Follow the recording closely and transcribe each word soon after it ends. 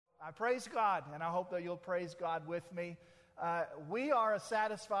I praise God, and I hope that you'll praise God with me. We are a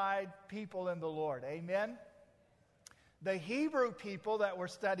satisfied people in the Lord. Amen? The Hebrew people that we're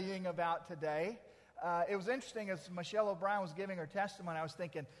studying about today, it was interesting as Michelle O'Brien was giving her testimony, I was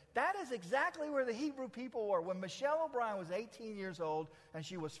thinking, that is exactly where the Hebrew people were. When Michelle O'Brien was 18 years old and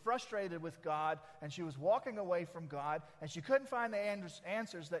she was frustrated with God and she was walking away from God and she couldn't find the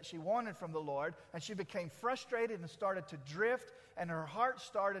answers that she wanted from the Lord, and she became frustrated and started to drift and her heart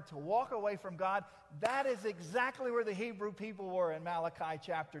started to walk away from God, that is exactly where the Hebrew people were in Malachi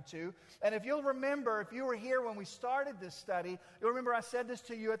chapter 2. And if you'll remember, if you were here when we started this study, you'll remember I said this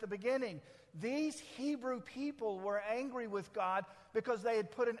to you at the beginning. These Hebrew people were angry with God because they had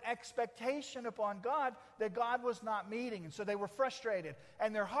put an expectation upon God that God was not meeting. And so they were frustrated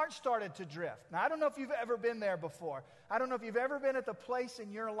and their heart started to drift. Now, I don't know if you've ever been there before. I don't know if you've ever been at the place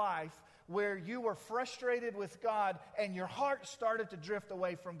in your life where you were frustrated with God and your heart started to drift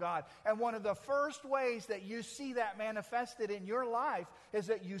away from God. And one of the first ways that you see that manifested in your life is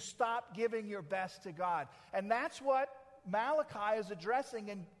that you stop giving your best to God. And that's what Malachi is addressing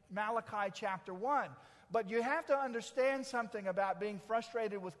in Malachi chapter 1. But you have to understand something about being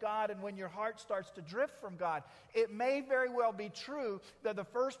frustrated with God and when your heart starts to drift from God. It may very well be true that the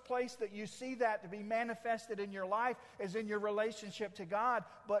first place that you see that to be manifested in your life is in your relationship to God,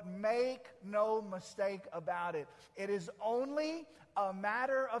 but make no mistake about it. It is only a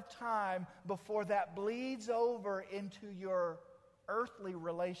matter of time before that bleeds over into your earthly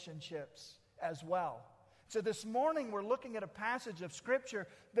relationships as well. So this morning we're looking at a passage of Scripture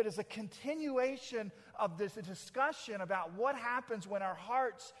that is a continuation of this discussion about what happens when our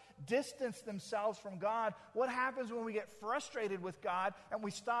hearts distance themselves from God, what happens when we get frustrated with God and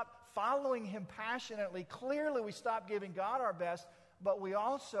we stop following Him passionately. Clearly we stop giving God our best, but we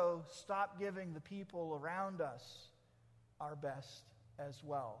also stop giving the people around us our best as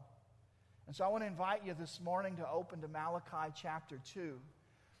well. And so I want to invite you this morning to open to Malachi chapter 2.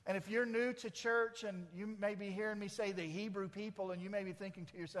 And if you're new to church and you may be hearing me say the Hebrew people and you may be thinking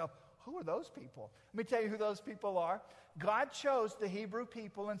to yourself, who are those people? Let me tell you who those people are. God chose the Hebrew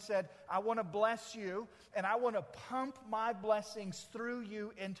people and said, I want to bless you and I want to pump my blessings through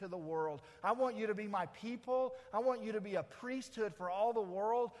you into the world. I want you to be my people. I want you to be a priesthood for all the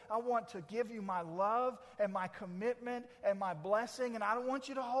world. I want to give you my love and my commitment and my blessing, and I don't want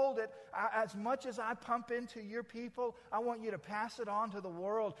you to hold it. As much as I pump into your people, I want you to pass it on to the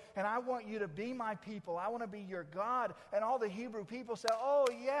world, and I want you to be my people. I want to be your God. And all the Hebrew people said, oh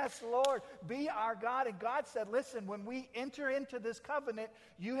yes, Lord, be our God. And God said, listen, when we enter into this covenant,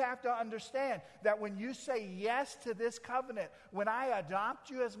 you have to understand that when you say yes to this covenant, when I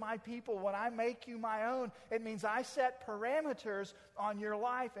adopt you as my people, when I make you my own, it means I set parameters on your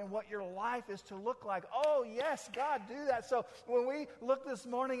life and what your life is to look like. Oh yes, God, do that. So when we look this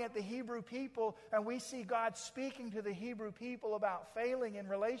morning at the Hebrew people and we see God speaking to the Hebrew people about failing in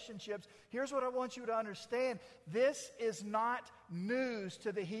relationships, here's what I want you to understand. This is not news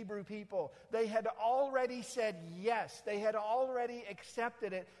to the Hebrew people. They had already said yes. They had already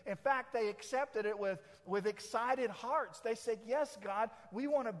accepted it. In fact, they accepted it with excited hearts. They said, yes, God, we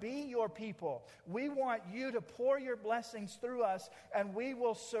want to be your people. We want you to pour your blessings through us, and we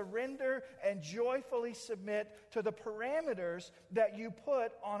will surrender and joyfully submit to the parameters that you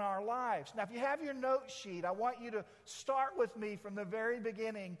put on our lives. Now, if you have your note sheet, I want you to start with me from the very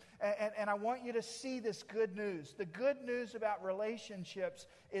beginning, and I want you to see this good news. The good news about relationships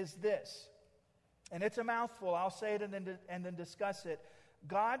is this, and it's a mouthful. I'll say it and then discuss it.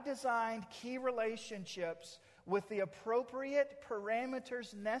 God designed key relationships with the appropriate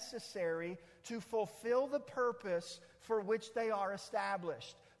parameters necessary to fulfill the purpose for which they are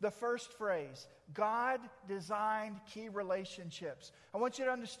established. The first phrase, God designed key relationships. I want you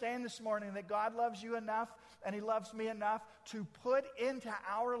to understand this morning that God loves you enough and He loves me enough to put into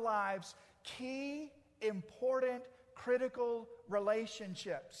our lives key, important, critical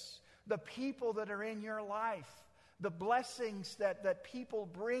relationships. The people that are in your life, the blessings that people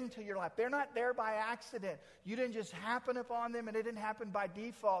bring to your life. They're not there by accident. You didn't just happen upon them and it didn't happen by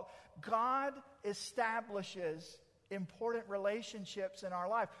default. God establishes important relationships in our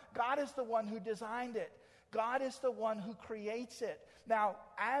life. God is the one who designed it. God is the one who creates it. Now,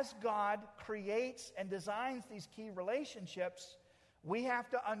 as God creates and designs these key relationships, we have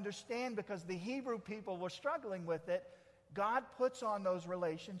to understand, because the Hebrew people were struggling with it, God puts on those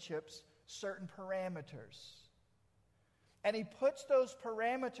relationships certain parameters. And He puts those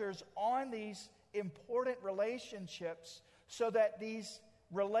parameters on these important relationships so that these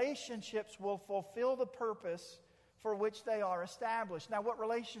relationships will fulfill the purpose for which they are established. Now, what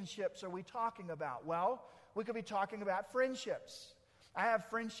relationships are we talking about? Well, we could be talking about friendships. I have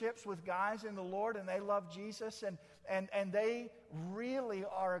friendships with guys in the Lord, and they love Jesus, and they really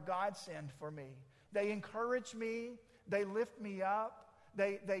are a godsend for me. They encourage me. They lift me up.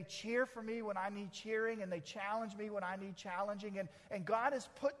 They cheer for me when I need cheering, and they challenge me when I need challenging. And God has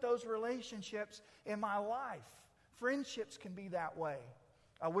put those relationships in my life. Friendships can be that way.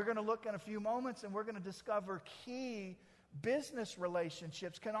 We're going to look in a few moments, and we're going to discover key business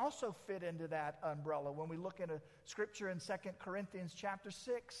relationships can also fit into that umbrella when we look into Scripture in 2 Corinthians chapter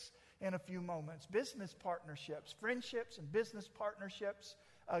 6 in a few moments. Business partnerships, friendships and business partnerships.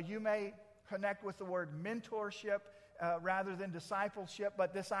 You may connect with the word mentorship rather than discipleship,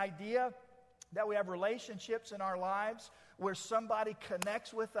 but this idea that we have relationships in our lives where somebody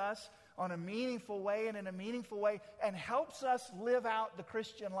connects with us on a meaningful way and in a meaningful way and helps us live out the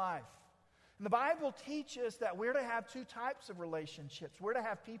Christian life. And the Bible teaches that we're to have two types of relationships. We're to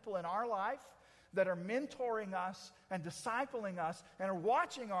have people in our life that are mentoring us and discipling us and are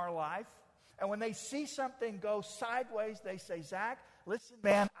watching our life. And when they see something go sideways, they say, Zach, listen,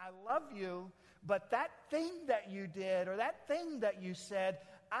 man, I love you, but that thing that you did or that thing that you said,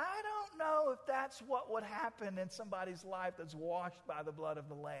 I don't know if that's what would happen in somebody's life that's washed by the blood of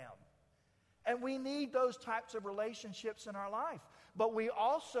the Lamb. And we need those types of relationships in our life. But we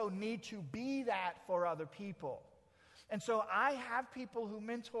also need to be that for other people. And so I have people who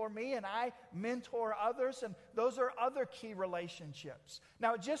mentor me, and I mentor others, and those are other key relationships.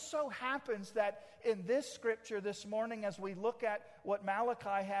 Now, it just so happens that in this scripture this morning, as we look at what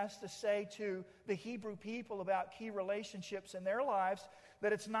Malachi has to say to the Hebrew people about key relationships in their lives,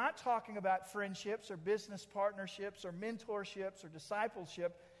 that it's not talking about friendships or business partnerships or mentorships or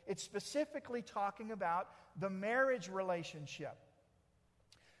discipleship. It's specifically talking about the marriage relationship.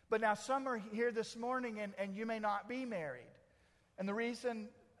 But now some are here this morning and you may not be married. And the reason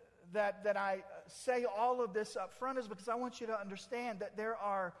that I say all of this up front is because I want you to understand that there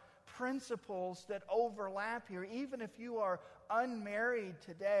are principles that overlap here. Even if you are unmarried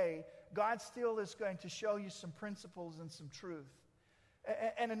today, God still is going to show you some principles and some truth.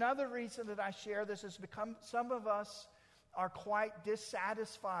 And another reason that I share this is because some of us are quite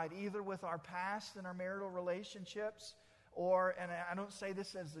dissatisfied either with our past and our marital relationships, or, and I don't say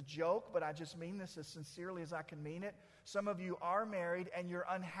this as a joke, but I just mean this as sincerely as I can mean it. Some of you are married and you're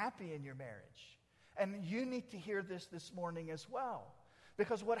unhappy in your marriage. And you need to hear this morning as well.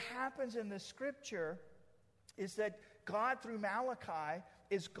 Because what happens in this scripture is that God, through Malachi,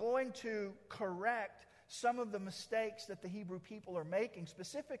 is going to correct some of the mistakes that the Hebrew people are making,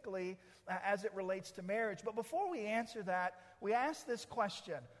 specifically as it relates to marriage. But before we answer that, we ask this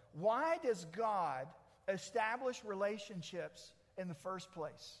question: why does God establish relationships in the first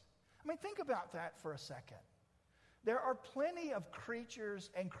place? I mean, think about that for a second. There are plenty of creatures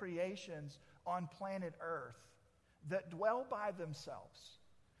and creations on planet Earth that dwell by themselves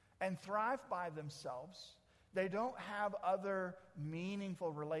and thrive by themselves. They don't have other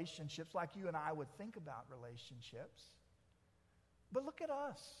meaningful relationships like you and I would think about relationships. But look at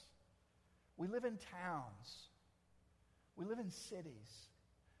us. We live in towns. We live in cities.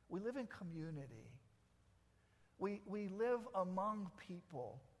 We live in community. We live among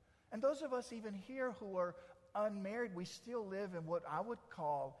people. And those of us even here who are unmarried, we still live in what I would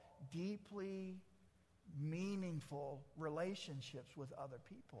call deeply meaningful relationships with other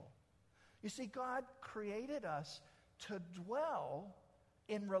people. You see, God created us to dwell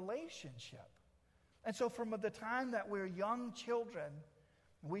in relationship. And so from the time that we're young children,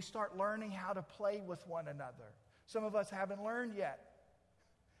 we start learning how to play with one another. Some of us haven't learned yet,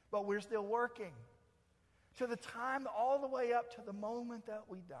 but we're still working. To the time all the way up to the moment that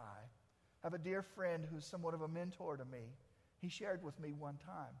we die. I have a dear friend who's somewhat of a mentor to me. He shared with me one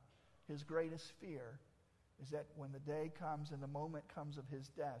time his greatest fear is that when the day comes and the moment comes of his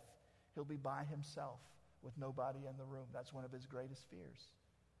death, he'll be by himself with nobody in the room. That's one of his greatest fears.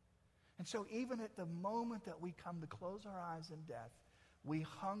 And so even at the moment that we come to close our eyes in death, we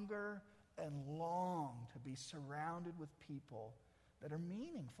hunger and long to be surrounded with people that are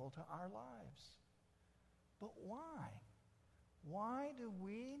meaningful to our lives. But why? Why do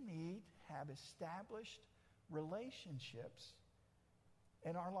we need to have established relationships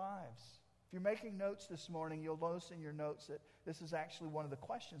in our lives? If you're making notes this morning, you'll notice in your notes that this is actually one of the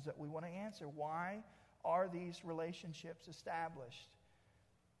questions that we want to answer. Why are these relationships established?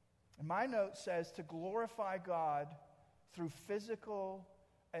 And my note says to glorify God through physical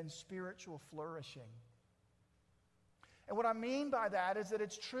and spiritual flourishing. And what I mean by that is that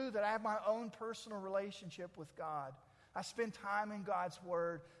it's true that I have my own personal relationship with God. I spend time in God's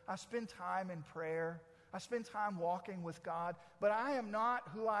Word. I spend time in prayer. I spend time walking with God, but I am not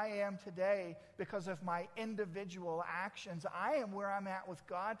who I am today because of my individual actions. I am where I'm at with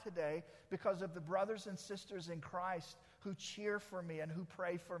God today because of the brothers and sisters in Christ who cheer for me and who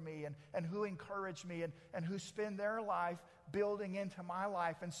pray for me and who encourage me and who spend their life building into my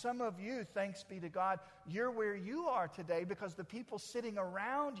life. And some of you, thanks be to God, you're where you are today because the people sitting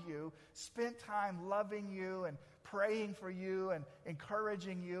around you spent time loving you and praying for you and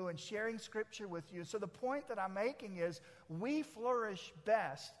encouraging you and sharing Scripture with you. So the point that I'm making is we flourish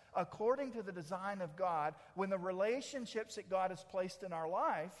best according to the design of God when the relationships that God has placed in our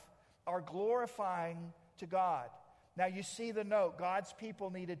life are glorifying to God. Now you see the note, God's people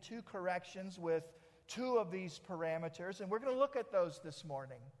needed 2 corrections with 2 of these parameters, and we're going to look at those this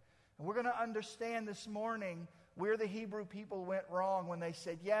morning. And we're going to understand this morning where the Hebrew people went wrong when they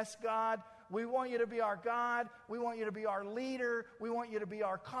said, yes, God, we want you to be our God. We want you to be our leader. We want you to be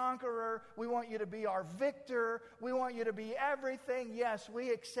our conqueror. We want you to be our victor. We want you to be everything. Yes, we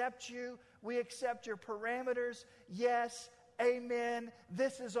accept you. We accept your parameters. Yes, amen.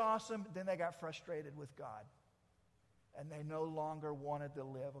 This is awesome. Then they got frustrated with God. And they no longer wanted to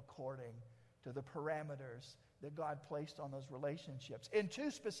live according to the parameters that God placed on those relationships in 2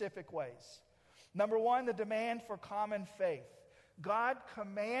 specific ways. Number 1, the demand for common faith. God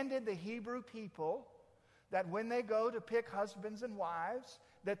commanded the Hebrew people that when they go to pick husbands and wives,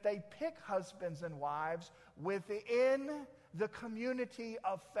 that they pick husbands and wives within the community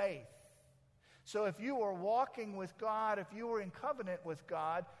of faith. So if you were walking with God, if you were in covenant with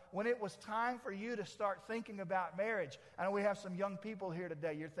God, when it was time for you to start thinking about marriage, I know we have some young people here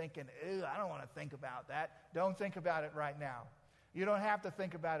today, you're thinking, ew, I don't want to think about that. Don't think about it right now. You don't have to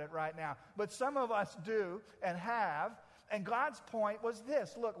think about it right now. But some of us do and have. And God's point was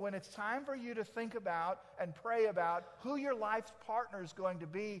this. Look, when it's time for you to think about and pray about who your life's partner is going to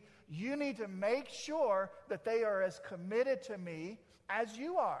be, you need to make sure that they are as committed to me as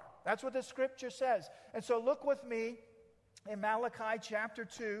you are. That's what the Scripture says. And so look with me in Malachi chapter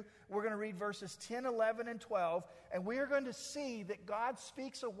 2. We're going to read verses 10, 11, and 12. And we are going to see that God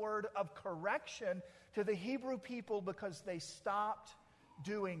speaks a word of correction to the Hebrew people because they stopped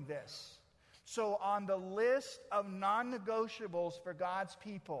doing this. So on the list of non-negotiables for God's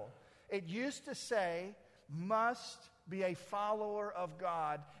people, it used to say, must be a follower of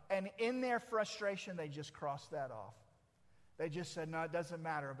God. And in their frustration, they just crossed that off. They just said, no, it doesn't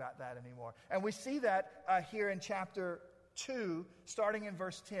matter about that anymore. And we see that here in chapter 2, starting in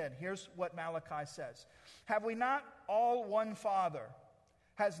verse 10. Here's what Malachi says. Have we not all one Father?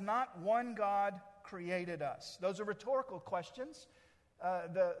 Has not one God created us? Those are rhetorical questions.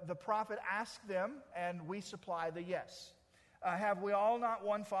 The prophet asked them, and we supply the yes. Have we all not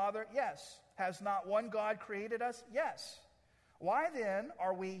one Father? Yes. Has not one God created us? Yes. Why then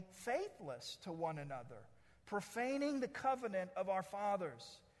are we faithless to one another, profaning the covenant of our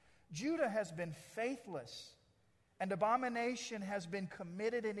fathers? Judah has been faithless, and abomination has been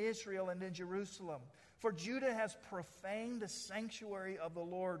committed in Israel and in Jerusalem. For Judah has profaned the sanctuary of the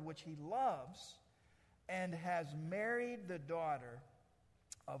Lord, which he loves, and has married the daughter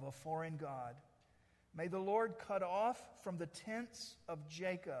of a foreign god. May the Lord cut off from the tents of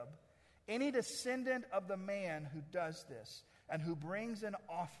Jacob any descendant of the man who does this and who brings an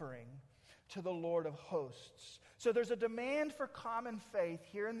offering to the Lord of hosts. So there's a demand for common faith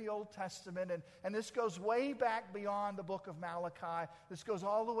here in the Old Testament, and this goes way back beyond the book of Malachi. This goes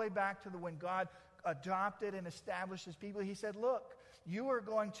all the way back to when God adopted and established his people. He said, look, you are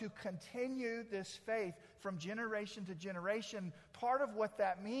going to continue this faith from generation to generation. Part of what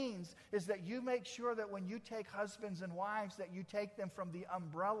that means is that you make sure that when you take husbands and wives, that you take them from the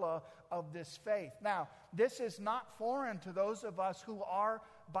umbrella of this faith. Now, this is not foreign to those of us who are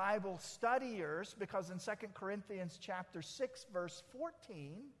Bible studiers, because in 2 Corinthians chapter 6, verse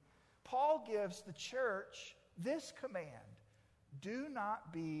 14, Paul gives the church this command: do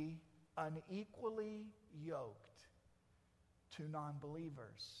not be unequally yoked to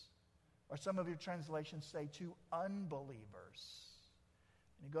non-believers. Or some of your translations say to unbelievers.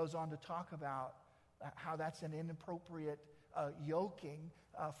 And he goes on to talk about how that's an inappropriate yoking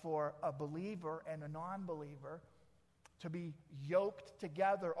for a believer and a non-believer, to be yoked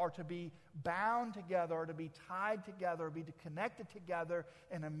together or to be bound together or to be tied together or be connected together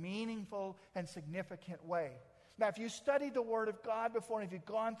in a meaningful and significant way. Now, if you studied the Word of God before, and if you've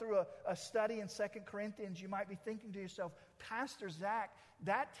gone through a study in 2 Corinthians, you might be thinking to yourself, Pastor Zach,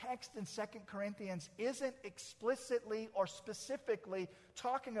 that text in 2 Corinthians isn't explicitly or specifically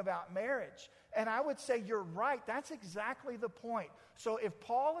talking about marriage. And I would say you're right. That's exactly the point. So if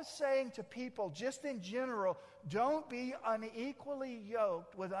Paul is saying to people, just in general, don't be unequally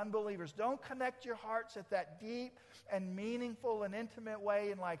yoked with unbelievers. Don't connect your hearts at that deep and meaningful and intimate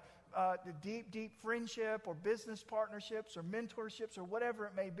way in like the deep friendship or business partnerships or mentorships or whatever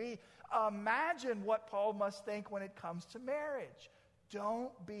it may be. Imagine what Paul must think when it comes to marriage.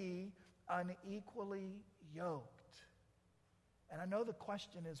 Don't be unequally yoked. And I know the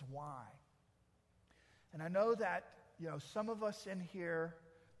question is why. And I know that, some of us in here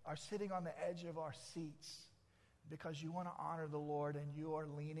are sitting on the edge of our seats because you want to honor the Lord, and you are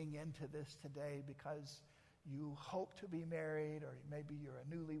leaning into this today because you hope to be married, or maybe you're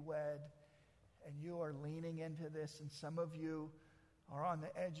a newlywed, and you are leaning into this. And some of you are on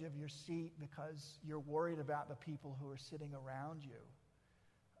the edge of your seat because you're worried about the people who are sitting around you.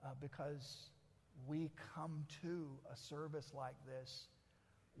 Because we come to a service like this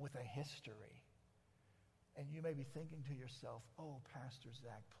with a history. And you may be thinking to yourself, oh, Pastor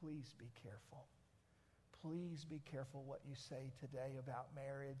Zach, please be careful. Please be careful what you say today about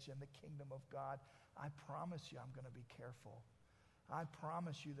marriage and the kingdom of God. I promise you I'm going to be careful. I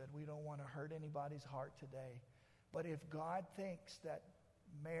promise you that we don't want to hurt anybody's heart today. But if God thinks that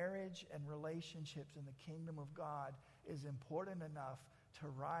marriage and relationships in the kingdom of God is important enough to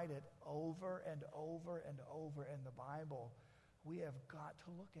write it over and over and over in the Bible, we have got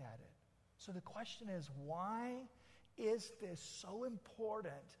to look at it. So the question is, why is this so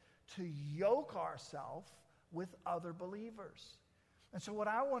important to yoke ourselves with other believers? And so what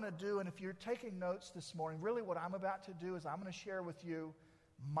I want to do, and if you're taking notes this morning, really what I'm about to do is I'm going to share with you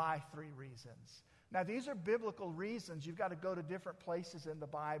my 3 reasons. Now, these are biblical reasons. You've got to go to different places in the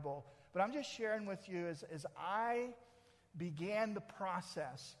Bible. But I'm just sharing with you as I began the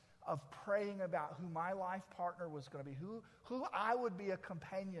process of praying about who my life partner was going to be, who I would be a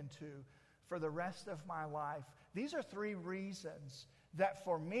companion to for the rest of my life. These are 3 reasons that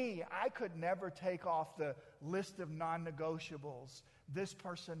for me, I could never take off the list of non-negotiables. This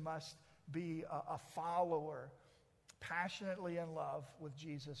person must be a follower, passionately in love with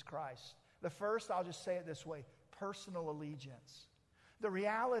Jesus Christ. The first, I'll just say it this way, personal allegiance. The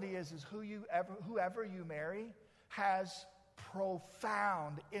reality is whoever you marry has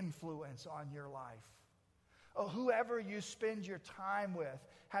profound influence on your life. Whoever you spend your time with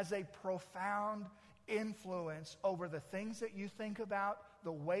has a profound influence over the things that you think about,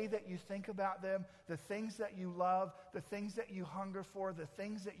 the way that you think about them, the things that you love, the things that you hunger for, the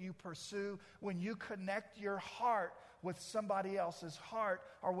things that you pursue. When you connect your heart with somebody else's heart,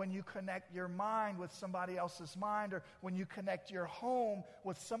 or when you connect your mind with somebody else's mind, or when you connect your home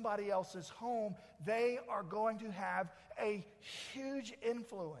with somebody else's home, they are going to have a huge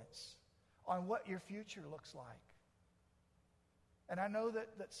influence on what your future looks like. And I know that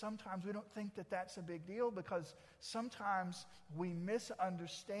sometimes we don't think that that's a big deal because sometimes we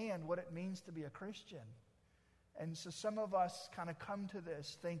misunderstand what it means to be a Christian. And so some of us kind of come to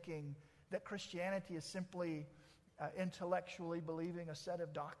this thinking that Christianity is simply intellectually believing a set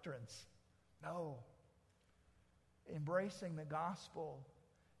of doctrines. No. Embracing the gospel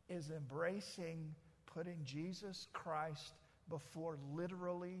is embracing putting Jesus Christ before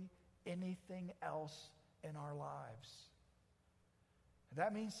literally anything else in our lives.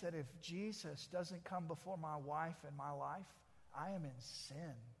 That means that if Jesus doesn't come before my wife and my life, I am in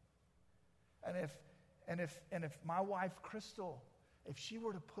sin. And if my wife Crystal, if she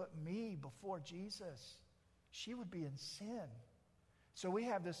were to put me before Jesus, she would be in sin. So we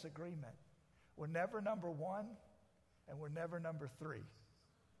have this agreement. We're never number 1, and we're never number 3.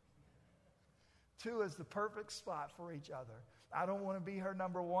 2 is the perfect spot for each other. I don't want to be her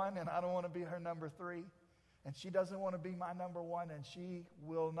number 1, and I don't want to be her number 3. And she doesn't want to be my number 1, and she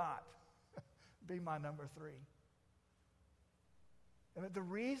will not be my number 3. And the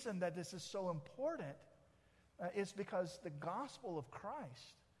reason that this is so important is because the gospel of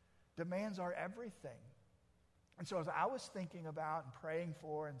Christ demands our everything. And so as I was thinking about and praying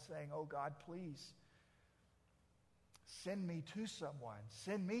for and saying, oh God, please send me to someone,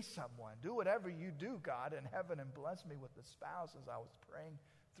 send me someone, do whatever you do, God, in heaven, and bless me with the spouse, as I was praying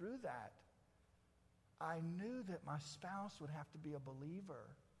through that, I knew that my spouse would have to be a believer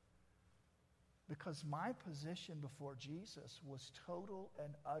because my position before Jesus was total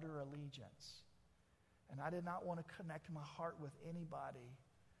and utter allegiance. And I did not want to connect my heart with anybody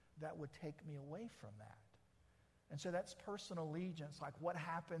that would take me away from that. And so that's personal allegiance, like what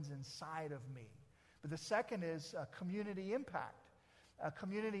happens inside of me. But the second is community impact.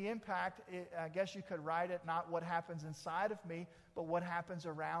 Community impact, I guess you could write it, not what happens inside of me, but what happens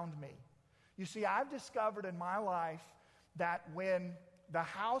around me. You see, I've discovered in my life that when the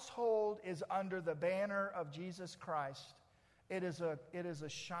household is under the banner of Jesus Christ, it is a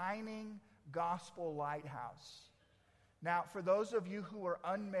shining gospel lighthouse. Now, for those of you who are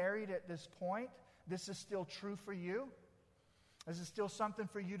unmarried at this point, this is still true for you. This is still something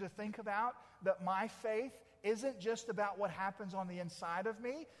for you to think about, that my faith isn't just about what happens on the inside of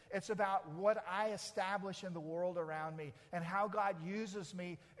me. It's about what I establish in the world around me and how God uses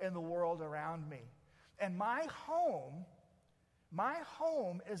me in the world around me. And my home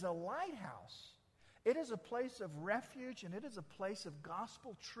is a lighthouse. It is a place of refuge, and it is a place of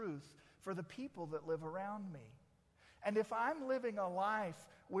gospel truth for the people that live around me. And if I'm living a life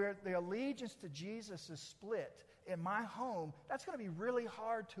where the allegiance to Jesus is split in my home, that's going to be really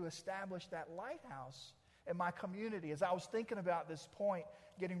hard to establish that lighthouse in my community. As I was thinking about this point,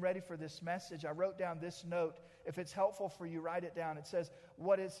 getting ready for this message, I wrote down this note. If it's helpful for you, write it down. It says,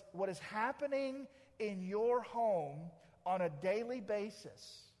 what is happening in your home on a daily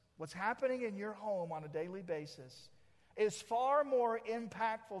basis, what's happening in your home on a daily basis is far more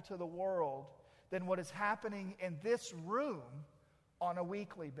impactful to the world than what is happening in this room on a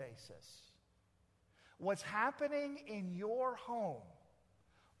weekly basis. What's happening in your home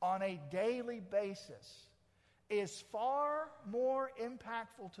on a daily basis is far more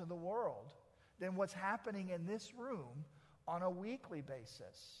impactful to the world than what's happening in this room on a weekly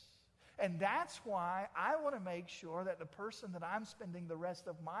basis. And that's why I want to make sure that the person that I'm spending the rest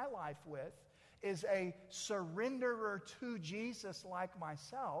of my life with is a surrenderer to Jesus like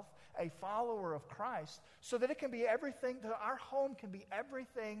myself, a follower of Christ, so that it can be everything, that our home can be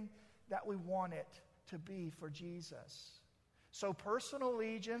everything that we want it to be for Jesus. So personal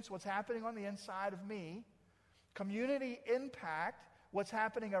allegiance, what's happening on the inside of me, community impact, what's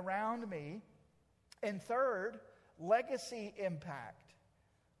happening around me, and third, legacy impact,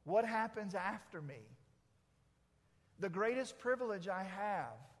 what happens after me. The greatest privilege I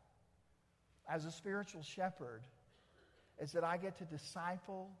have as a spiritual shepherd is that I get to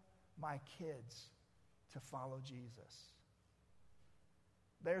disciple my kids to follow Jesus.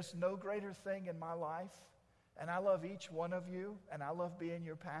 There's no greater thing in my life, and I love each one of you, and I love being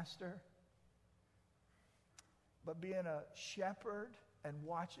your pastor, but being a shepherd and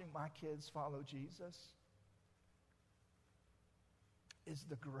watching my kids follow Jesus is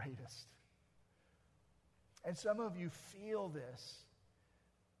the greatest. And some of you feel this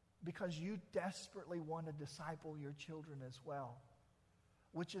because you desperately want to disciple your children as well,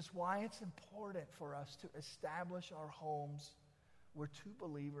 which is why it's important for us to establish our homes where two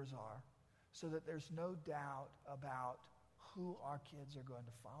believers are, so that there's no doubt about who our kids are going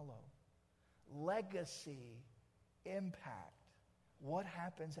to follow. Legacy, impact, what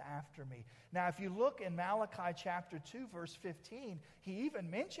happens after me? Now, if you look in Malachi chapter 2, verse 15, he even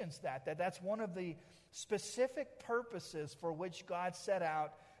mentions that's one of the specific purposes for which God set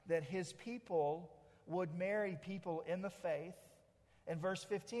out that his people would marry people in the faith. In verse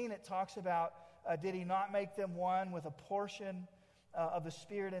 15, it talks about, did he not make them one with a portion of the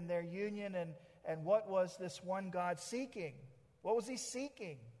Spirit in their union? And what was this one God seeking? What was he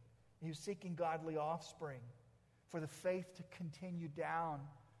seeking? He was seeking godly offspring for the faith to continue down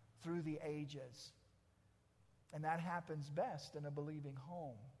through the ages. And that happens best in a believing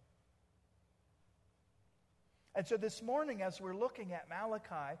home. And so this morning, as we're looking at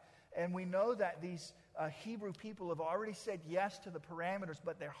Malachi, and we know that these Hebrew people have already said yes to the parameters,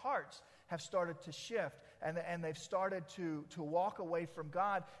 but their hearts have started to shift, and they've started to walk away from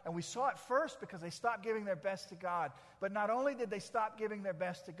God. And we saw it first because they stopped giving their best to God. But not only did they stop giving their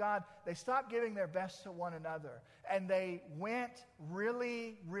best to God, they stopped giving their best to one another. And they went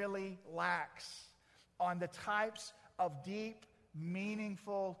really, really lax on the types of deep,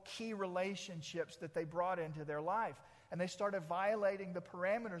 meaningful, key relationships that they brought into their life. And they started violating the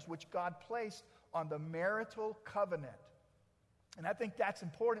parameters which God placed on the marital covenant. And I think that's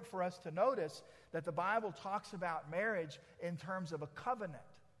important for us to notice, that the Bible talks about marriage in terms of a covenant.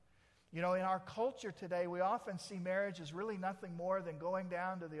 You know, in our culture today, we often see marriage as really nothing more than going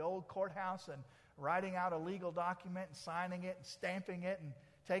down to the old courthouse and writing out a legal document and signing it and stamping it and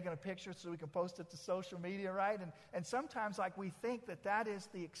taking a picture so we can post it to social media, right? And sometimes we think that is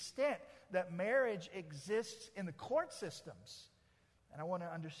the extent that marriage exists in the court systems. And I want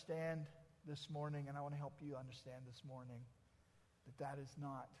to understand this morning, and I want to help you understand this morning, that is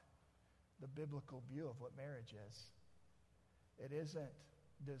not the biblical view of what marriage is. It isn't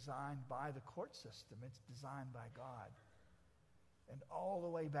designed by the court system. It's designed by God. And all the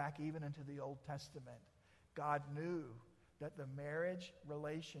way back even into the Old Testament, God knew that the marriage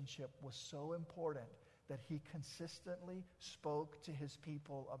relationship was so important that he consistently spoke to his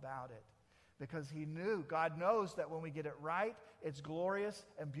people about it. Because he knew, God knows that when we get it right, it's glorious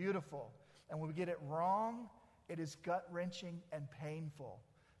and beautiful. And when we get it wrong, it is gut-wrenching and painful.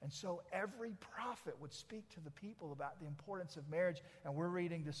 And so every prophet would speak to the people about the importance of marriage. And we're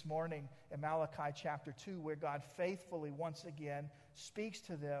reading this morning in Malachi chapter 2, where God faithfully once again speaks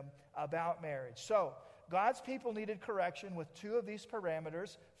to them about marriage. So God's people needed correction with two of these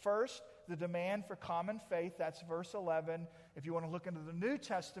parameters. First, the demand for common faith. That's verse 11. If you want to look into the New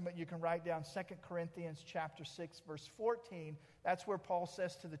Testament, you can write down 2 Corinthians chapter 6, verse 14. That's where Paul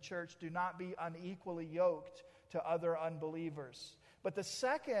says to the church, do not be unequally yoked to other unbelievers. But the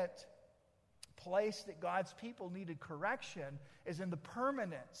second place that God's people needed correction is in the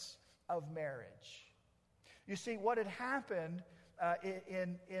permanence of marriage. You see, what had happened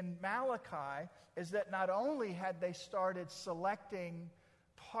in Malachi is that not only had they started selecting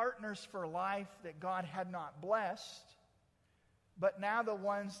partners for life that God had not blessed, but now the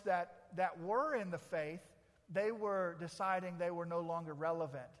ones that were in the faith, they were deciding they were no longer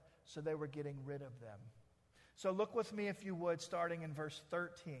relevant, so they were getting rid of them. So look with me, if you would, starting in verse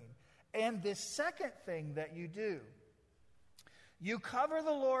 13. And this second thing that you do, you cover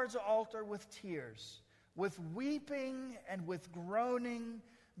the Lord's altar with tears, with weeping and with groaning,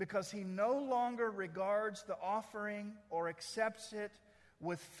 because he no longer regards the offering or accepts it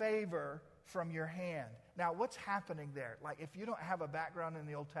with favor from your hand. Now, what's happening there? Like, if you don't have a background in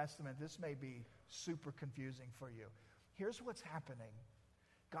the Old Testament, this may be super confusing for you. Here's what's happening.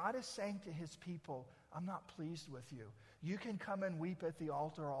 God is saying to his people, I'm not pleased with you. You can come and weep at the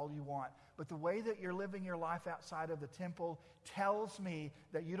altar all you want, but the way that you're living your life outside of the temple tells me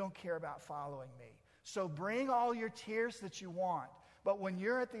that you don't care about following me. So bring all your tears that you want. But when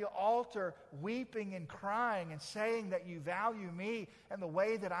you're at the altar weeping and crying and saying that you value me and the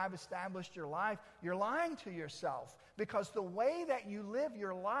way that I've established your life, you're lying to yourself, because the way that you live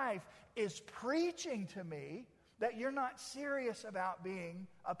your life is preaching to me that you're not serious about being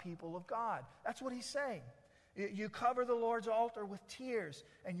a people of God. That's what he's saying. You cover the Lord's altar with tears,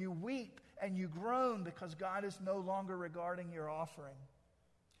 and you weep and you groan because God is no longer regarding your offering.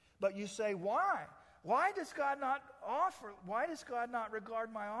 But you say, why? Why does God not offer? Why does God not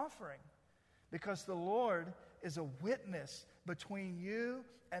regard my offering? Because the Lord is a witness between you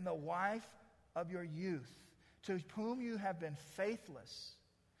and the wife of your youth, to whom you have been faithless,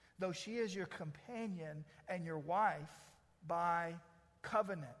 though she is your companion and your wife by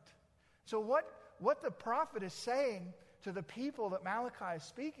covenant. So what the prophet is saying to the people that Malachi is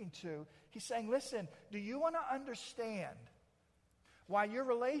speaking to, he's saying, listen, do you want to understand why your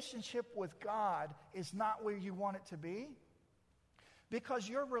relationship with God is not where you want it to be? Because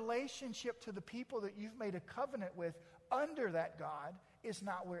your relationship to the people that you've made a covenant with under that God is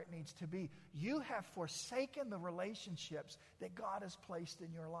not where it needs to be. You have forsaken the relationships that God has placed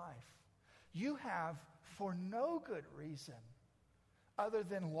in your life. You have, for no good reason other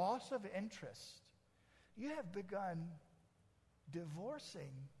than loss of interest, you have begun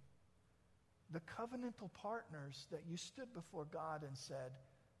divorcing the covenantal partners that you stood before God and said,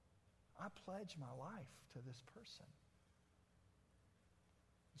 I pledge my life to this person.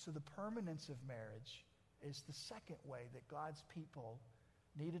 So the permanence of marriage is the second way that God's people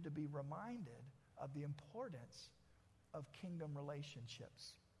needed to be reminded of the importance of kingdom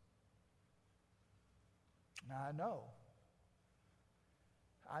relationships. Now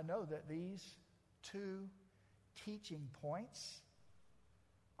I know that these two teaching points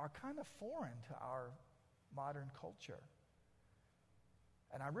are kind of foreign to our modern culture.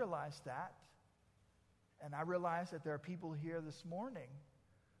 And I realize that. And I realize that there are people here this morning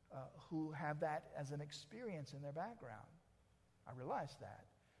who have that as an experience in their background. I realize that.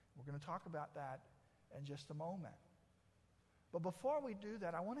 We're going to talk about that in just a moment. But before we do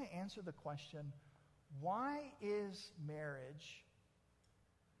that, I want to answer the question, why is marriage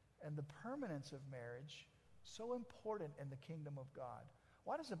and the permanence of marriage so important in the kingdom of God?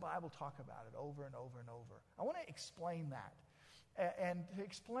 Why does the Bible talk about it over and over and over? I want to explain that. And to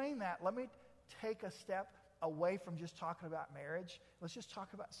explain that, let me take a step away from just talking about marriage. Let's just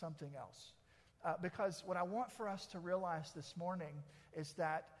talk about something else. Because what I want for us to realize this morning is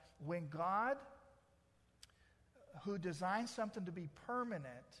that when God, who designed something to be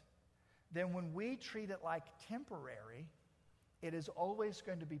permanent, then when we treat it like temporary, it is always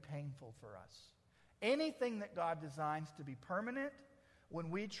going to be painful for us. Anything that God designs to be permanent, when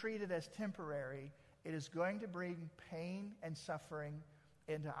we treat it as temporary, it is going to bring pain and suffering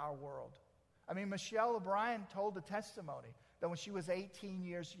into our world. I mean, Michelle O'Brien told a testimony. that when she was 18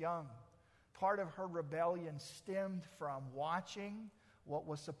 years young, part of her rebellion stemmed from watching what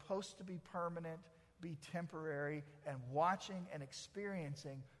was supposed to be permanent be temporary, and watching and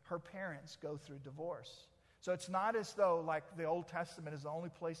experiencing her parents go through divorce. So it's not as though like the Old Testament is the only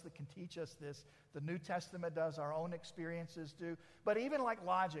place that can teach us this. The New Testament does, our own experiences do. But even like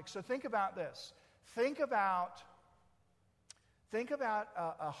logic. So think about this. Think about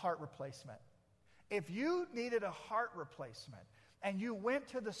a heart replacement. If you needed a heart replacement and you went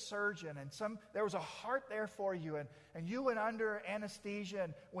to the surgeon and there was a heart there for you and you went under anesthesia,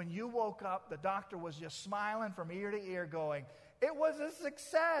 and when you woke up, the doctor was just smiling from ear to ear going, "It was a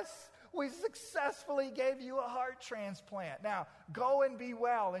success. We successfully gave you a heart transplant. Now, go and be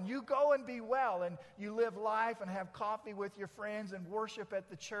well." And you go and be well, and you live life and have coffee with your friends and worship at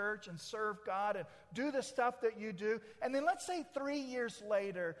the church and serve God and do the stuff that you do. And then let's say 3 years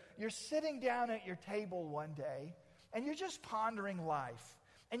later, you're sitting down at your table one day, and you're just pondering life.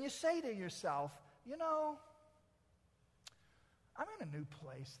 And you say to yourself, you know, I'm in a new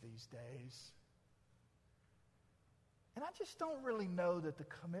place these days. And I just don't really know that the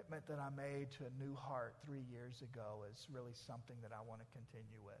commitment that I made to a new heart 3 years ago is really something that I want to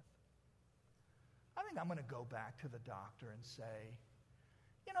continue with. I think I'm going to go back to the doctor and say,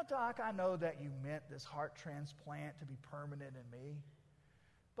 you know, Doc, I know that you meant this heart transplant to be permanent in me,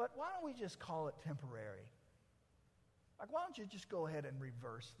 but why don't we just call it temporary? Like, why don't you just go ahead and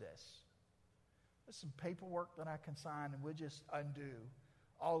reverse this? There's some paperwork that I can sign, and we'll just undo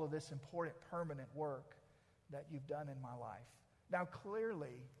all of this important permanent work that you've done in my life. Now,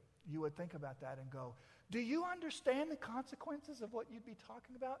 clearly, you would think about that and go, do you understand the consequences of what you'd be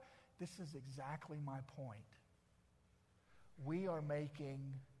talking about? This is exactly my point. We are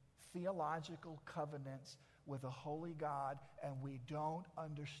making theological covenants with a holy God, and we don't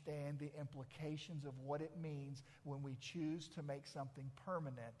understand the implications of what it means when we choose to make something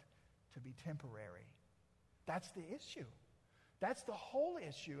permanent to be temporary. That's the issue. That's the whole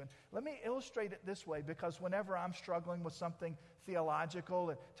issue. And let me illustrate it this way, because whenever I'm struggling with something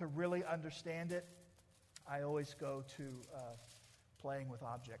theological and to really understand it, I always go to playing with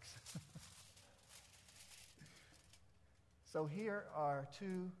objects. So here are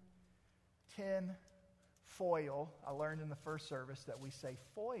two tin foil. I learned in the first service that we say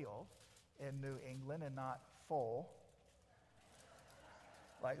foil in New England and not foal,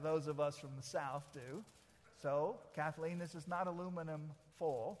 like those of us from the South do. So, Kathleen, this is not aluminum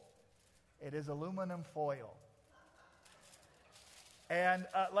foil. It is aluminum foil. And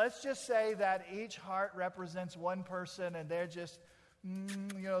let's just say that each heart represents one person, and they're just,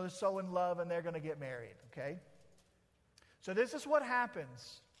 they're so in love, and they're going to get married, okay? So this is what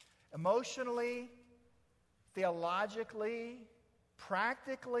happens. Emotionally, theologically,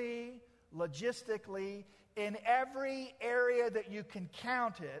 practically, logistically, in every area that you can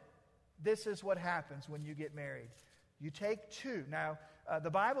count it, this is what happens when you get married. You take two. Now, the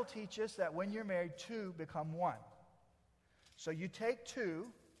Bible teaches that when you're married, two become one. So you take two,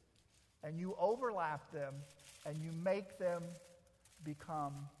 and you overlap them, and you make them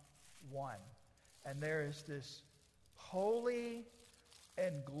become one. And there is this holy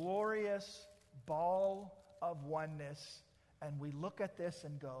and glorious ball of oneness, and we look at this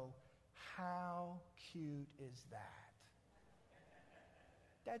and go, how cute is that?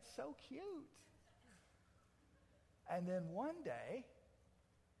 That's so cute. And then one day,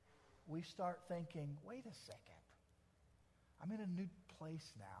 we start thinking, wait a second. I'm in a new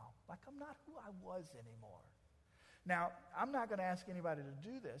place now. Like, I'm not who I was anymore. Now, I'm not going to ask anybody to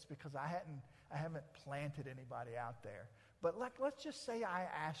do this because I haven't planted anybody out there. But let's just say I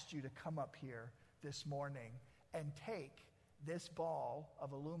asked you to come up here this morning and take this ball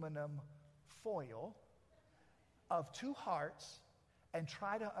of aluminum foil of two hearts and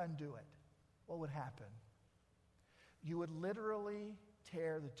try to undo it. What would happen? You would literally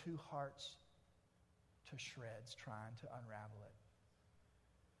tear the two hearts to shreds trying to unravel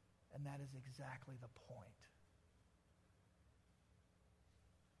it. And that is exactly the point.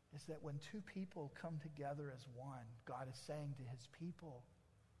 Is that when two people come together as one, God is saying to his people,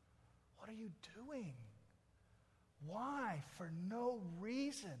 what are you doing? Why? For no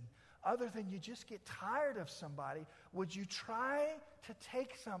reason other than you just get tired of somebody, would you try to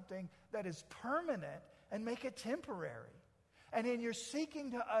take something that is permanent and make it temporary? And in your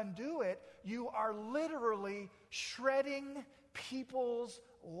seeking to undo it, you are literally shredding people's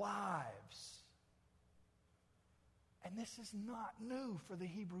lives. And this is not new for the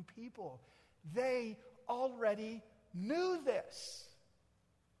Hebrew people. They already knew this.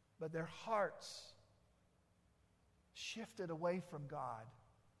 But their hearts shifted away from God.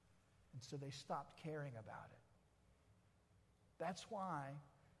 And so they stopped caring about it. That's why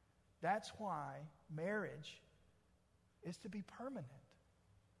marriage is to be permanent.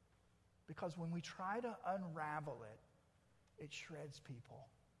 Because when we try to unravel it, it shreds people.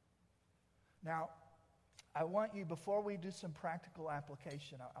 Now, I want you, before we do some practical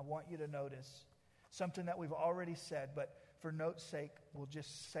application, I want you to notice something that we've already said, but for note's sake, we'll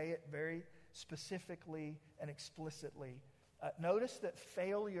just say it very specifically and explicitly. Notice that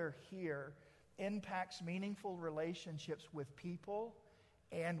failure here impacts meaningful relationships with people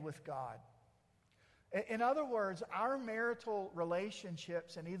and with God. In other words, our marital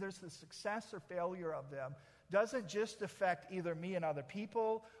relationships and either the success or failure of them doesn't just affect either me and other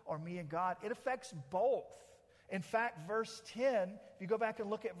people or me and God. It affects both. In fact, verse 10, if you go back and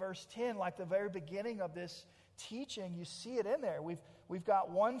look at verse 10, like the very beginning of this teaching, you see it in there. We've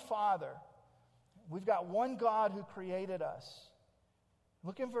got one Father. We've got one God who created us.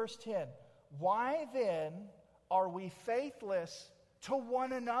 Look in verse 10. Why then are we faithless to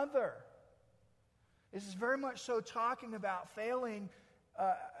one another? This is very much so talking about failing,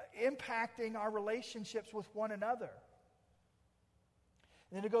 impacting our relationships with one another.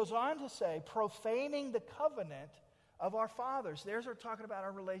 And then it goes on to say, profaning the covenant of our fathers. There's our talking about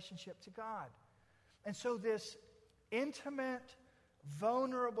our relationship to God. And so this intimate,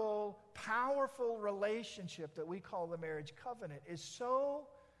 vulnerable, powerful relationship that we call the marriage covenant is so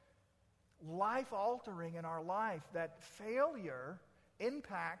life-altering in our life that failure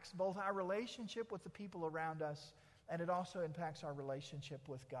impacts both our relationship with the people around us, and it also impacts our relationship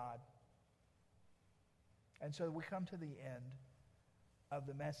with God. And so we come to the end of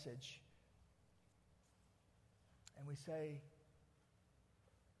the message, and we say,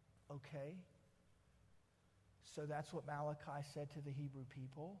 okay, so that's what Malachi said to the Hebrew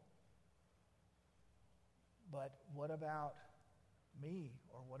people, but what about me,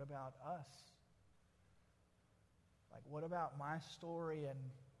 or what about us? Like, what about my story and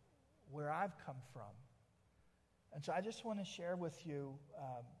where I've come from? And so I just want to share with you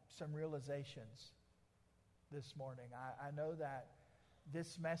some realizations this morning. I know that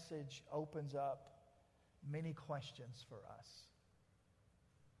this message opens up many questions for us.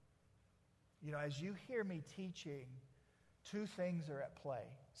 You know, as you hear me teaching, two things are at play.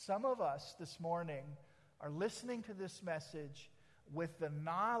 Some of us this morning are listening to this message with the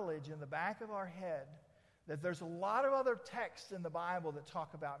knowledge in the back of our head that there's a lot of other texts in the Bible that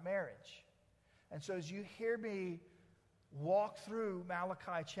talk about marriage. And so as you hear me walk through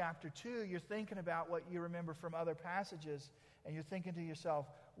Malachi chapter 2, you're thinking about what you remember from other passages, and you're thinking to yourself,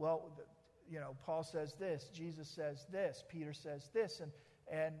 well, you know, Paul says this, Jesus says this, Peter says this,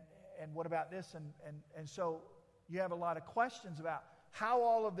 and what about this? And so you have a lot of questions about how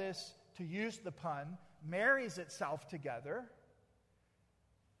all of this, to use the pun, marries itself together,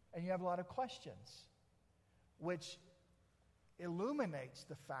 and you have a lot of questions, which illuminates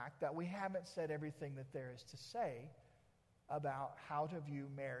the fact that we haven't said everything that there is to say about how to view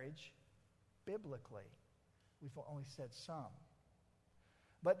marriage biblically. We've only said some.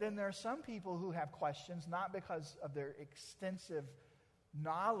 But then there are some people who have questions, not because of their extensive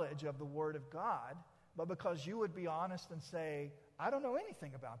knowledge of the Word of God, but because you would be honest and say, I don't know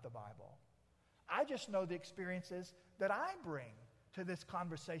anything about the Bible. I just know the experiences that I bring to this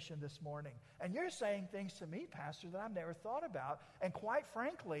conversation this morning. And you're saying things to me, Pastor, that I've never thought about. And quite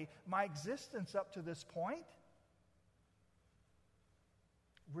frankly, my existence up to this point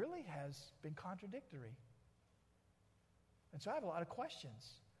really has been contradictory. And so I have a lot of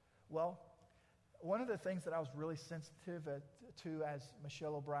questions. Well, one of the things that I was really sensitive to as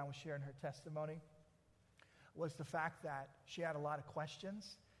Michelle O'Brien was sharing her testimony was the fact that she had a lot of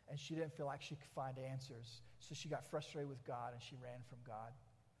questions and she didn't feel like she could find answers. So she got frustrated with God and she ran from God.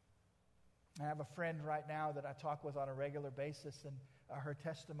 I have a friend right now that I talk with on a regular basis, and her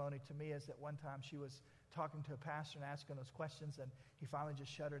testimony to me is that one time she was talking to a pastor and asking those questions, and he finally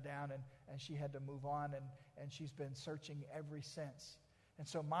just shut her down, and she had to move on, and she's been searching ever since. And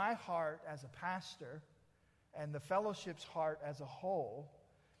so my heart as a pastor and the fellowship's heart as a whole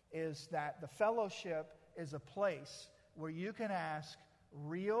is that the fellowship is a place where you can ask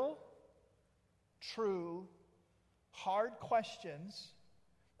real, true, hard questions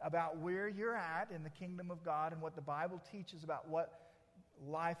about where you're at in the kingdom of God and what the Bible teaches about what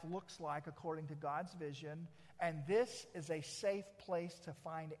life looks like according to God's vision. And this is a safe place to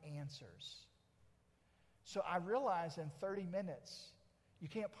find answers. So I realize in 30 minutes, you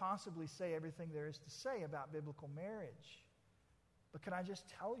can't possibly say everything there is to say about biblical marriage. But can I just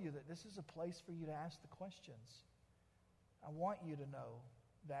tell you that this is a place for you to ask the questions? I want you to know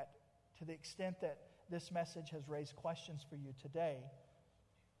that to the extent that this message has raised questions for you today,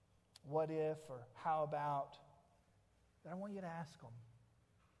 what if or how about, that I want you to ask them.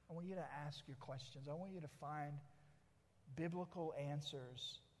 I want you to ask your questions. I want you to find biblical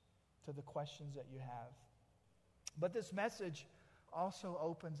answers to the questions that you have. But this message also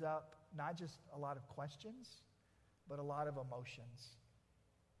opens up not just a lot of questions, but a lot of emotions.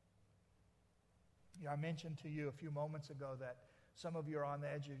 I mentioned to you a few moments ago that some of you are on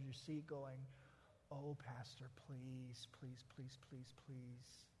the edge of your seat going, oh, Pastor, please, please, please, please,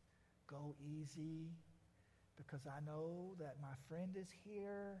 please, go easy, because I know that my friend is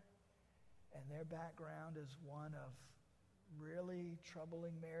here and their background is one of really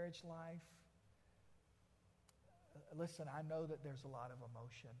troubling marriage life. Listen, I know that there's a lot of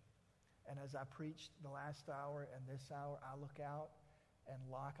emotion. And as I preached the last hour and this hour, I look out and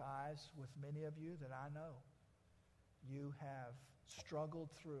lock eyes with many of you that I know. You have struggled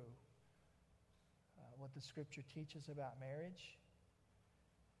through what the Scripture teaches about marriage.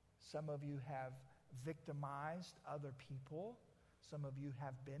 Some of you have victimized other people. Some of you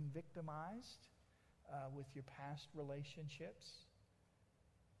have been victimized with your past relationships.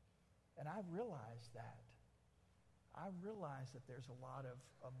 And I realize that. I realize that there's a lot of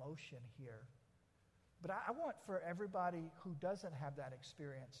emotion here. But I want for everybody who doesn't have that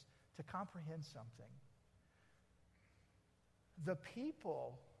experience to comprehend something. The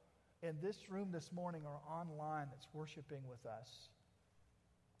people in this room this morning or online that's worshiping with us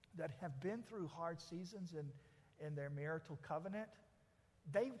that have been through hard seasons in their marital covenant,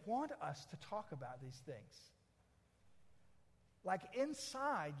 they want us to talk about these things. Like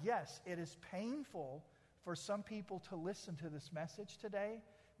inside, yes, it is painful for some people to listen to this message today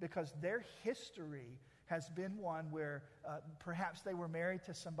because their history has been one where perhaps they were married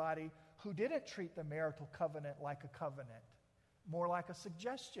to somebody who didn't treat the marital covenant like a covenant, more like a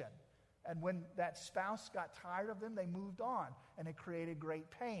suggestion. And when that spouse got tired of them, they moved on, and it created great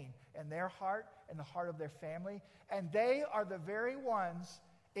pain in their heart and the heart of their family. And they are the very ones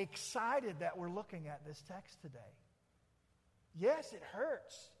excited that we're looking at this text today. Yes, it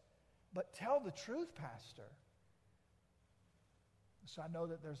hurts, but tell the truth, Pastor. So I know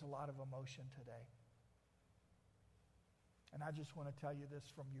that there's a lot of emotion today. And I just want to tell you this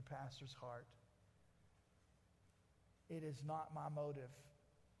from your pastor's heart. It is not my motive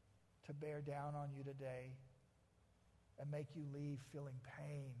to bear down on you today and make you leave feeling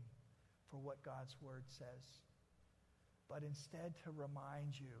pain for what God's Word says, but instead to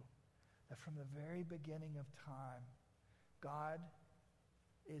remind you that from the very beginning of time, God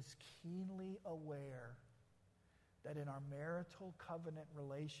is keenly aware that in our marital covenant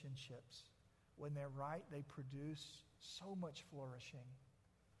relationships, when they're right, they produce so much flourishing.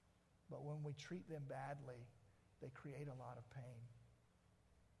 But when we treat them badly, they create a lot of pain.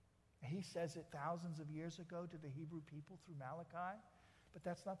 He says it thousands of years ago to the Hebrew people through Malachi, but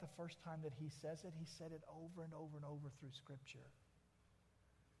that's not the first time that he says it. He said it over and over and over through Scripture.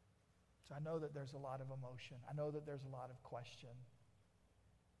 So I know that there's a lot of emotion. I know that there's a lot of question.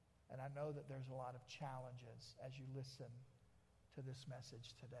 And I know that there's a lot of challenges as you listen to this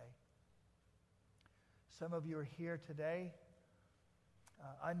message today. Some of you are here today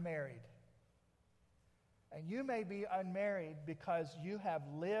unmarried. And you may be unmarried because you have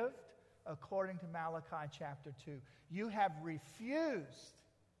lived according to Malachi chapter 2. You have refused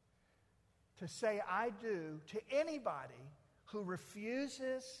to say I do to anybody who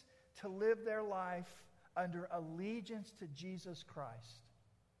refuses to live their life under allegiance to Jesus Christ.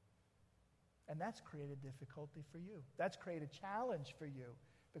 And that's created difficulty for you. That's created a challenge for you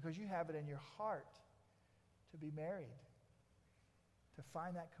because you have it in your heart to be married, to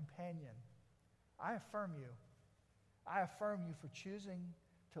find that companion. I affirm you. I affirm you for choosing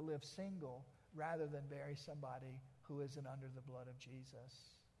to live single rather than marry somebody who isn't under the blood of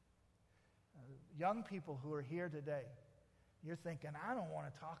Jesus. Young people who are here today, you're thinking, I don't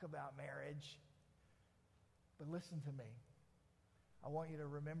want to talk about marriage. But listen to me. I want you to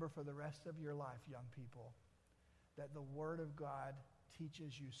remember for the rest of your life, young people, that the Word of God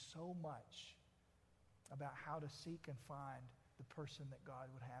teaches you so much about how to seek and find the person that God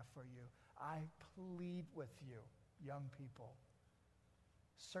would have for you. I plead with you, young people,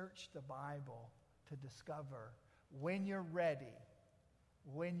 search the Bible to discover when you're ready,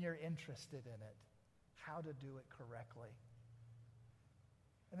 when you're interested in it, how to do it correctly.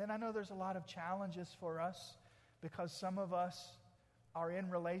 And then I know there's a lot of challenges for us because some of us are in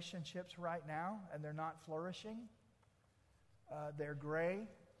relationships right now and they're not flourishing. They're gray,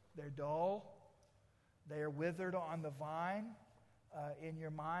 they're dull, they are withered on the vine in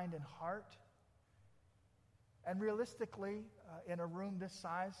your mind and heart. And realistically, in a room this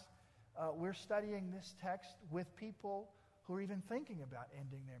size, we're studying this text with people who are even thinking about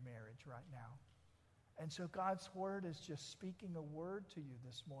ending their marriage right now. And so God's Word is just speaking a word to you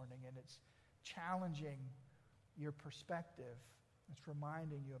this morning, and it's challenging your perspective. It's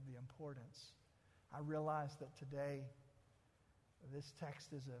reminding you of the importance. I realize that today this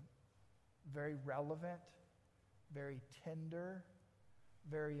text is a very relevant, very tender,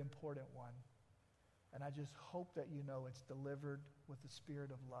 very important one. And I just hope that you know it's delivered with the spirit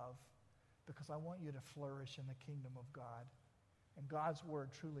of love, because I want you to flourish in the kingdom of God. And God's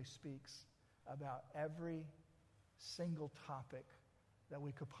Word truly speaks about every single topic that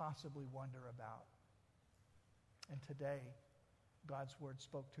we could possibly wonder about. And today, God's Word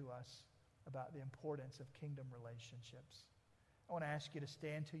spoke to us about the importance of kingdom relationships. I want to ask you to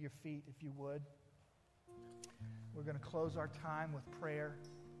stand to your feet, if you would. We're going to close our time with prayer.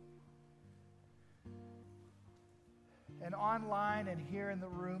 And online and here in the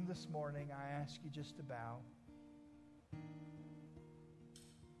room this morning, I ask you just to bow.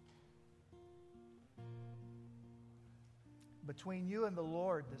 Between you and the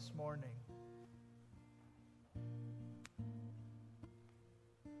Lord this morning,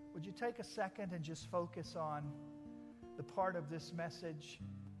 would you take a second and just focus on the part of this message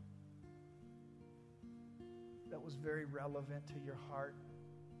that was very relevant to your heart,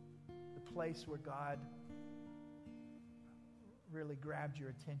 the place where God really grabbed your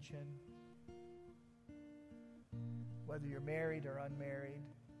attention, whether you're married or unmarried,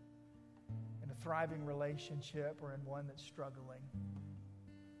 in a thriving relationship or in one that's struggling.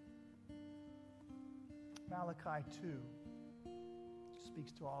 Malachi 2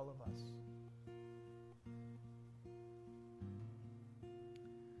 speaks to all of us.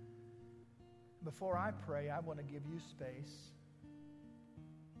 Before I pray, I want to give you space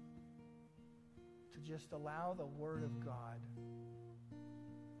to just allow the Word of God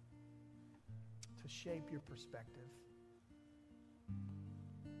to shape your perspective.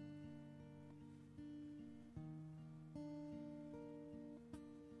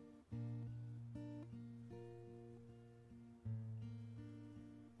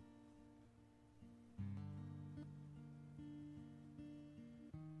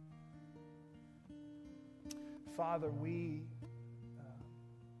 Father, we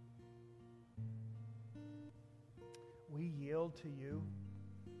yield to you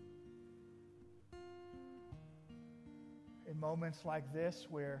in moments like this,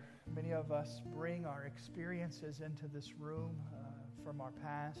 where many of us bring our experiences into this room from our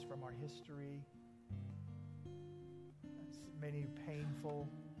past, from our history. Many painful.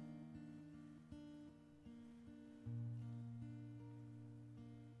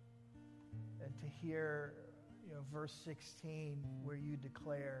 And to hear verse 16, where you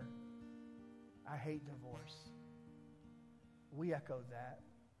declare, I hate divorce. We echo that.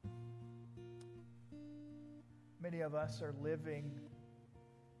 Many of us are living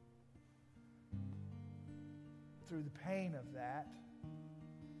through the pain of that.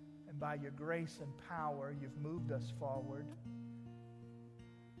 And by your grace and power, you've moved us forward.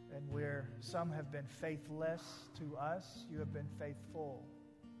 And where some have been faithless to us, you have been faithful.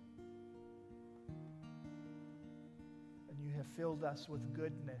 You have filled us with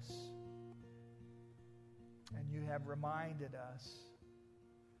goodness, and you have reminded us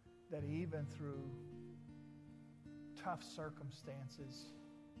that even through tough circumstances,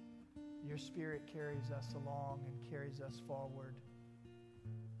 your Spirit carries us along and carries us forward.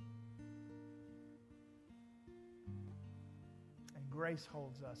 And grace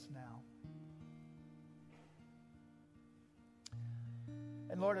holds us now.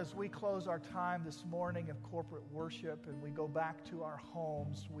 And Lord, as we close our time this morning of corporate worship and we go back to our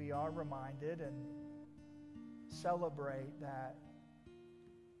homes, we are reminded and celebrate that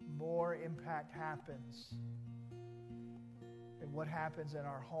more impact happens in what happens in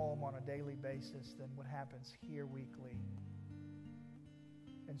our home on a daily basis than what happens here weekly.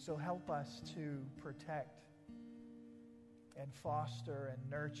 And so help us to protect and foster and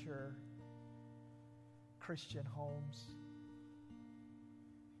nurture Christian homes,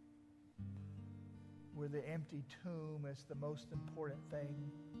 where the empty tomb is the most important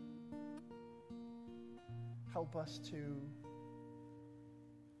thing. Help us to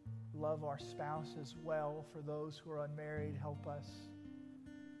love our spouses well. For those who are unmarried, help us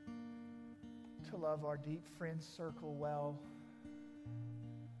to love our deep friend circle well,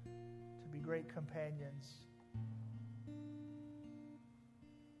 to be great companions.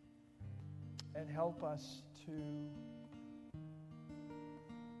 And help us to,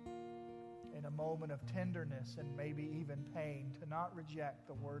 in a moment of tenderness and maybe even pain, to not reject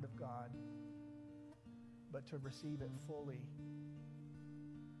the Word of God, but to receive it fully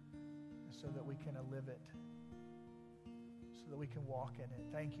so that we can live it, so that we can walk in it.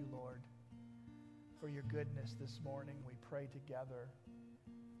 Thank you, Lord, for your goodness this morning. We pray together.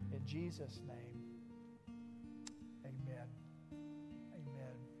 In Jesus' name, amen.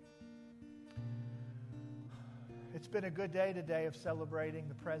 Amen. It's been a good day today of celebrating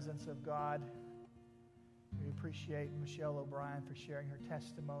the presence of God. We appreciate Michelle O'Brien for sharing her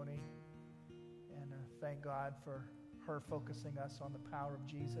testimony, and thank God for her focusing us on the power of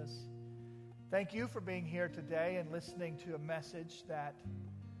Jesus. Thank you for being here today and listening to a message that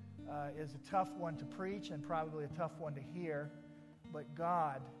is a tough one to preach and probably a tough one to hear, but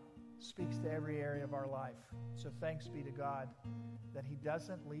God speaks to every area of our life. So thanks be to God that He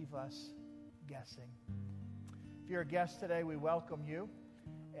doesn't leave us guessing. If you're a guest today, we welcome you,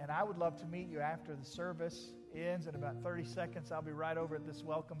 and I would love to meet you after the service ends. In about 30 seconds, I'll be right over at this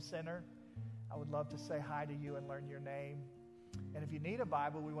Welcome Center. I would love to say hi to you and learn your name. And if you need a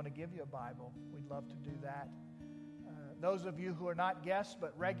Bible, we want to give you a Bible. We'd love to do that. Those of you who are not guests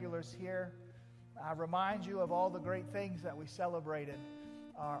but regulars here, I remind you of all the great things that we celebrated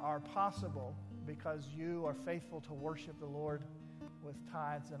are possible because you are faithful to worship the Lord with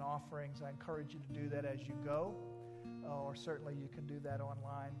tithes and offerings. I encourage you to do that as you go, or certainly you can do that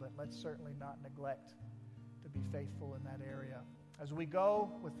online, but let's certainly not neglect to be faithful in that area. As we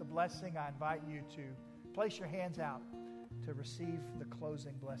go with the blessing, I invite you to place your hands out to receive the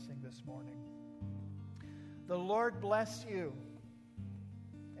closing blessing this morning. The Lord bless you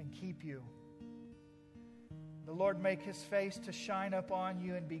and keep you. The Lord make His face to shine upon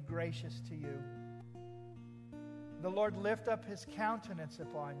you and be gracious to you. The Lord lift up His countenance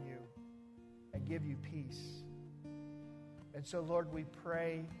upon you and give you peace. And so, Lord, we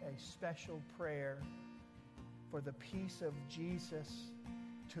pray a special prayer for the peace of Jesus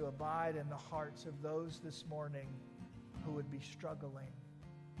to abide in the hearts of those this morning who would be struggling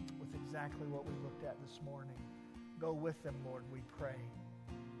with exactly what we looked at this morning. Go with them, Lord, we pray.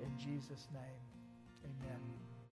 In Jesus' name, amen.